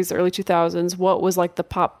 90s, early 2000s? What was the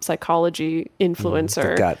pop psychology influencer?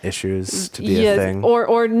 That got issues to be a thing.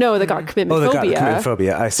 Or no, that got commitment phobia. Got commitment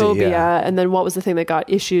phobia. I see. Phobia. Yeah. And then what was the thing that got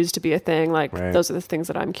issues to be a thing? Those are the things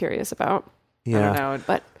that I'm curious about. Yeah. I don't know.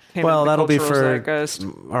 But that'll be for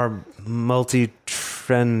our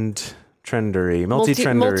multi-trendery,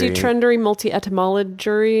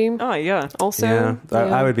 multi-etymology. Oh, yeah. Also. Yeah.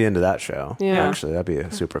 I would be into that show. Yeah. Actually, that'd be a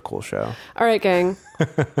super cool show. All right, gang.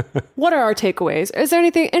 What are our takeaways? Is there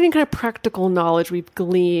any kind of practical knowledge we've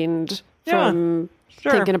gleaned from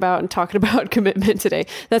thinking about and talking about commitment today?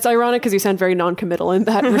 That's ironic because you sound very non-committal in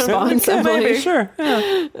that response. Maybe, sure.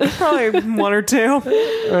 Yeah. Probably one or two,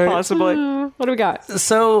 possibly. What do we got?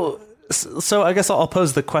 So I guess I'll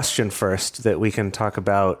pose the question first, that we can talk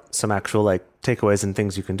about some actual takeaways and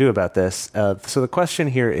things you can do about this. So the question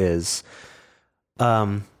here is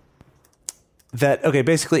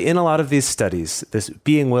basically in a lot of these studies, this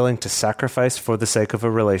being willing to sacrifice for the sake of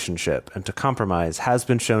a relationship and to compromise has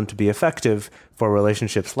been shown to be effective for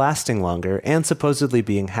relationships lasting longer and supposedly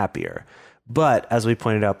being happier. But as we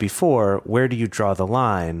pointed out before, where do you draw the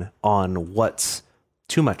line on what's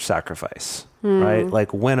too much sacrifice?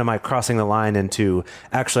 Right? When am I crossing the line into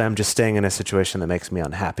actually I'm just staying in a situation that makes me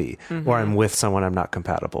unhappy, or I'm with someone I'm not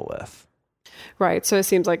compatible with? Right. So it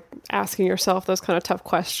seems like asking yourself those kind of tough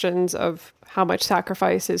questions of how much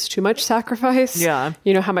sacrifice is too much sacrifice. Yeah.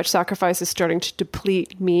 How much sacrifice is starting to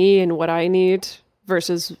deplete me and what I need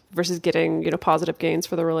versus getting, positive gains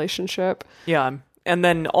for the relationship. Yeah. And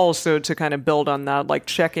then also to kind of build on that,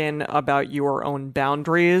 check in about your own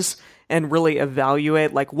boundaries and really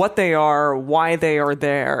evaluate what they are, why they are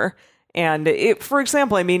there. And for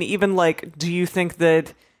example, even do you think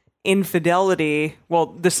that infidelity, well,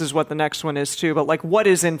 this is what the next one is too, but what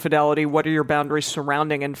is infidelity? What are your boundaries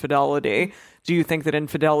surrounding infidelity? Do you think that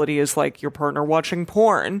infidelity is your partner watching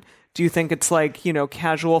porn? Do you think it's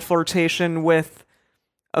casual flirtation with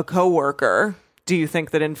a coworker? Do you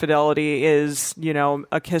think that infidelity is,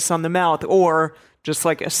 a kiss on the mouth? Or just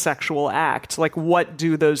like a sexual act? Like, what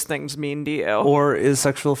do those things mean to you? Or is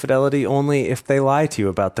sexual fidelity only if they lie to you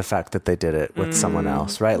about the fact that they did it with someone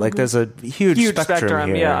else, right? Like, there's a huge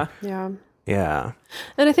spectrum here. Yeah.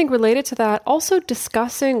 And I think related to that, also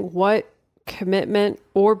discussing what commitment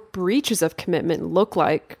or breaches of commitment look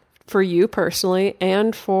like for you personally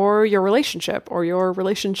and for your relationship or your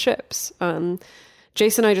relationships.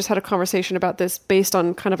 Jason and I just had a conversation about this based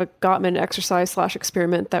on kind of a Gottman exercise /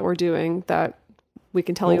 experiment that we're doing that we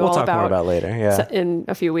can tell you all about. We'll talk more about later, in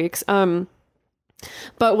a few weeks. But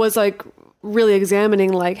was like really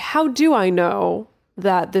examining like, how do I know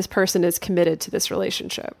that this person is committed to this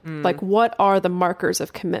relationship? Like, what are the markers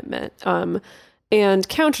of commitment? And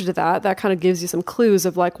counter to that kind of gives you some clues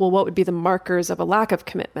of like, well, what would be the markers of a lack of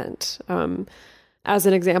commitment? As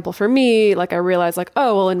an example for me, like I realized like,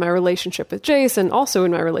 oh, well, in my relationship with Jason, also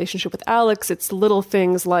in my relationship with Alex, it's little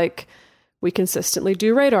things like we consistently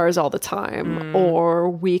do radars all the time, or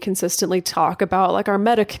we consistently talk about like our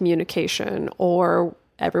meta communication, or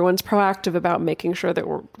everyone's proactive about making sure that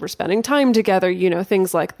we're spending time together, you know,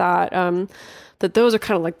 things like that. That those are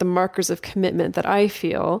kind of like the markers of commitment that I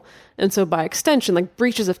feel. And so by extension, like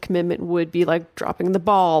breaches of commitment would be like dropping the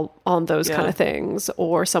ball on those kind of things,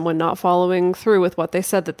 or someone not following through with what they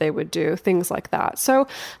said that they would do, things like that. So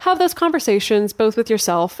have those conversations both with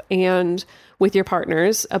yourself and with your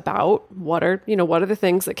partners about what are the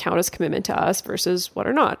things that count as commitment to us versus what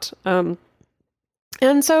are not. And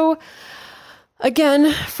so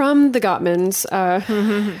again, from the Gottmans,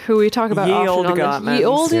 who we talk about often on the ye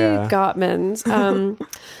olde Gottmans,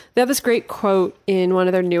 they have this great quote in one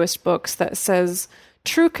of their newest books that says,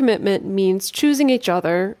 "True commitment means choosing each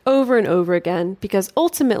other over and over again, because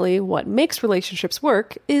ultimately what makes relationships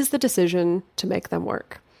work is the decision to make them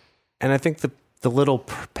work." And I think the little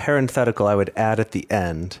parenthetical I would add at the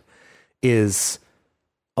end is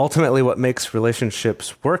ultimately what makes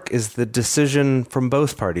relationships work is the decision from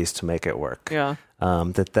both parties to make it work. Yeah.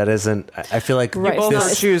 That isn't, I feel like you both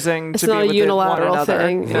are choosing to be with one another. It's not a unilateral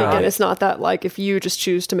thing. Yeah. Again, it's not that like if you just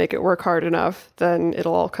choose to make it work hard enough, then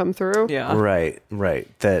it'll all come through. Yeah. Right.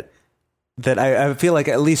 That I feel like,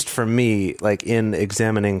 at least for me, like in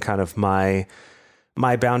examining kind of my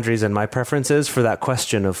boundaries and my preferences for that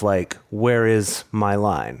question of like, where is my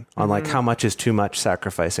line on like how much is too much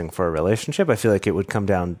sacrificing for a relationship? I feel like it would come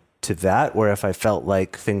down to that, where if I felt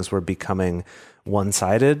like things were becoming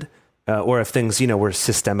one-sided, or if things, were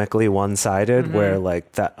systemically one-sided, where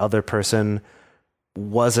like that other person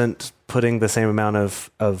wasn't putting the same amount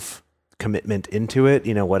of commitment into it,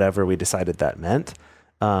 whatever we decided that meant,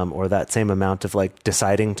 or that same amount of like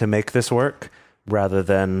deciding to make this work rather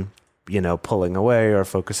than, pulling away or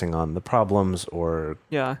focusing on the problems or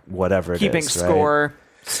whatever it keeping is. Keeping score,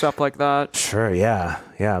 right? Stuff like that. Sure. Yeah.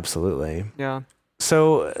 Yeah, absolutely. Yeah.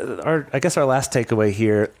 So I guess our last takeaway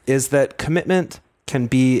here is that commitment can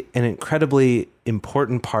be an incredibly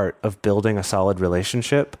important part of building a solid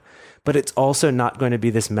relationship, but it's also not going to be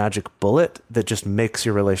this magic bullet that just makes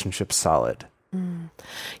your relationship solid.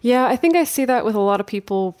 Yeah, I think I see that with a lot of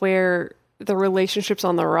people where the relationship's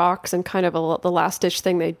on the rocks and kind of the last ditch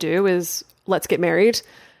thing they do is let's get married.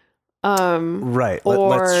 Right.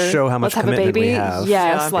 Let's show how much commitment we have.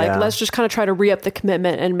 Yes. Let's just kind of try to re-up the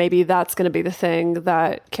commitment, and maybe that's going to be the thing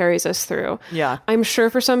that carries us through. Yeah. I'm sure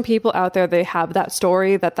for some people out there, they have that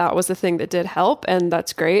story that was the thing that did help, and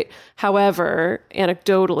that's great. However,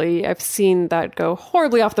 anecdotally, I've seen that go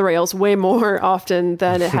horribly off the rails way more often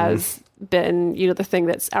than it has been, the thing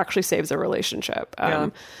that actually saves a relationship.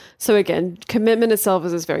 So again, commitment itself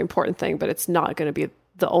is this very important thing, but it's not going to be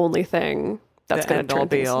the only thing that's going to turn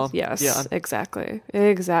things. Yes, yeah. Exactly.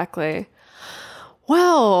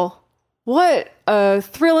 Well, what a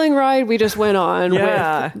thrilling ride we just went on with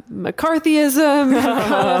McCarthyism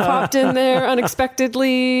popped in there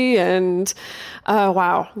unexpectedly, and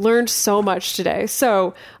wow, learned so much today.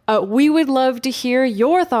 So we would love to hear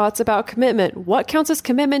your thoughts about commitment. What counts as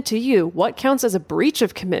commitment to you? What counts as a breach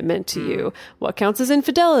of commitment to you? What counts as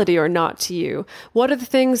infidelity or not to you? What are the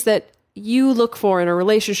things that you look for in a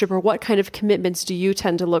relationship, or what kind of commitments do you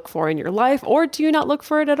tend to look for in your life, or do you not look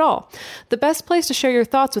for it at all? The best place to share your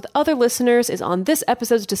thoughts with other listeners is on this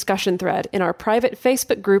episode's discussion thread in our private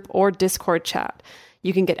Facebook group or Discord chat.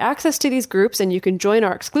 You can get access to these groups, and you can join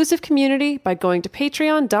our exclusive community by going to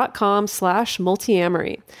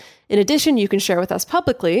patreon.com/multiamory. In addition, you can share with us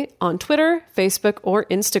publicly on Twitter, Facebook, or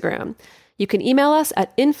Instagram. You can email us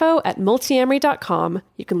at info@multiamory.com.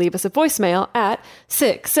 You can leave us a voicemail at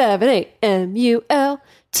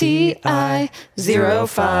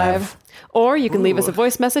 678-MULTI-05. Or you can leave us a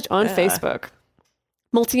voice message on Facebook.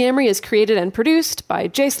 Multiamory is created and produced by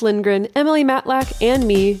Jace Lindgren, Emily Matlack, and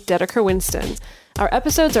me, Dedeker Winston. Our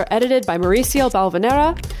episodes are edited by Mauricio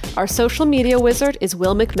Balvanera. Our social media wizard is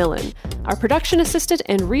Will McMillan. Our production assistant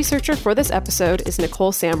and researcher for this episode is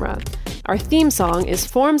Nicole Samra. Our theme song is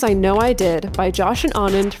Forms I Know I Did by Josh and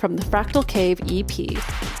Anand from the Fractal Cave EP.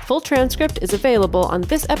 Full transcript is available on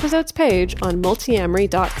this episode's page on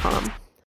multiamory.com.